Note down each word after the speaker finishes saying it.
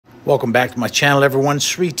Welcome back to my channel, everyone.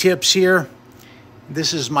 Sri Tips here.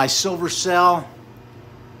 This is my silver cell.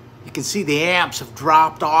 You can see the amps have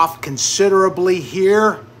dropped off considerably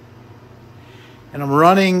here. And I'm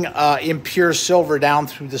running impure silver down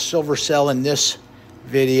through the silver cell in this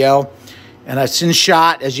video. And it's in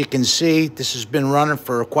shot, as you can see. This has been running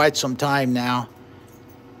for quite some time now.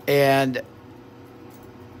 And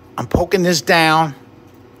I'm poking this down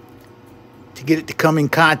to get it to come in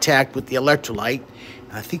contact with the electrolyte.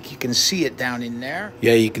 I think you can see it down in there.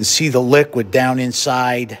 Yeah, you can see the liquid down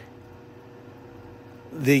inside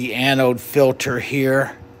the anode filter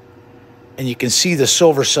here. And you can see the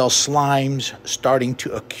silver cell slimes starting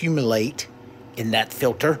to accumulate in that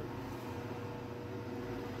filter.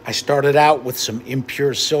 I started out with some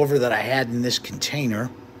impure silver that I had in this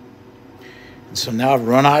container. And so now I've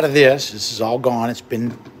run out of this. This is all gone. It's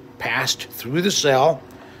been passed through the cell.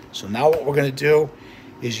 So now what we're going to do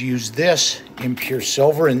is use this impure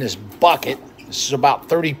silver in this bucket. This is about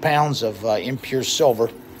 30 pounds of impure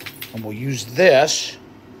silver. And we'll use this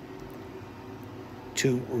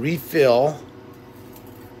to refill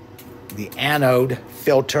the anode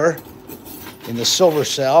filter in the silver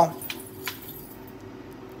cell.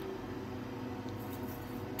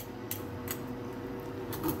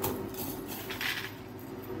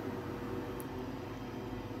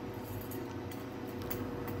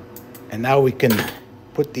 And now we can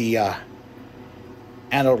put the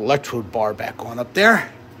anode electrode bar back on up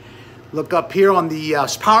there. Look up here on the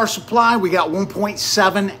power supply. We got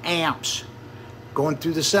 1.7 amps going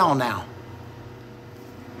through the cell now.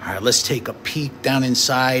 All right, let's take a peek down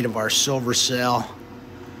inside of our silver cell.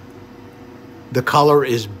 The color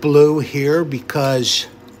is blue here because,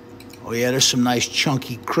 oh yeah, there's some nice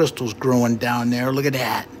chunky crystals growing down there. Look at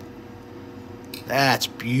that. That's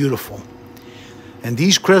beautiful. And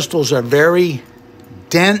these crystals are very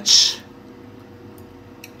dense.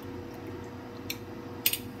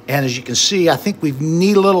 And as you can see, I think we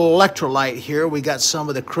need a little electrolyte here. We got some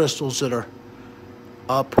of the crystals that are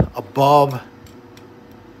up above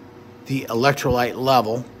the electrolyte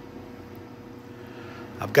level.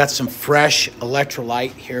 I've got some fresh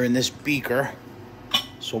electrolyte here in this beaker.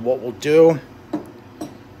 So what we'll do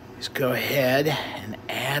is go ahead and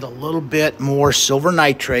add a little bit more silver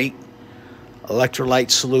nitrate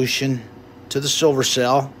electrolyte solution to the silver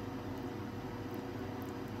cell.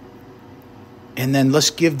 And then let's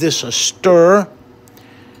give this a stir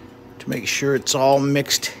to make sure it's all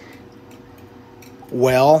mixed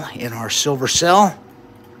well in our silver cell.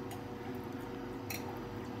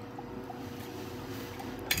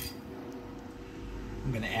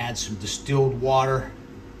 I'm going to add some distilled water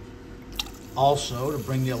also to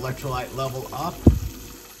bring the electrolyte level up.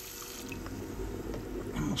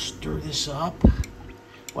 And we'll stir this up.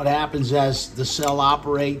 What happens as the cell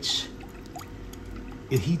operates,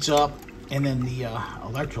 it heats up, and then the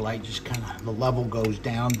electrolyte just kind of, the level goes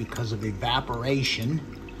down because of evaporation.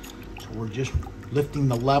 So we're just lifting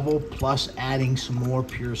the level plus adding some more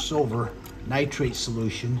pure silver nitrate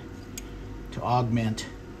solution to augment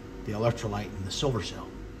the electrolyte in the silver cell.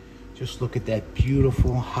 Just look at that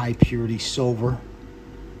beautiful high purity silver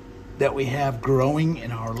that we have growing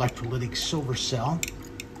in our electrolytic silver cell.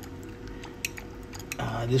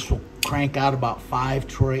 This will crank out about 5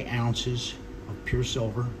 troy ounces of pure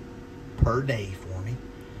silver per day for me.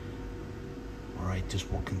 All right, this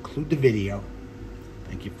will conclude the video.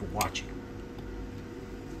 Thank you for watching.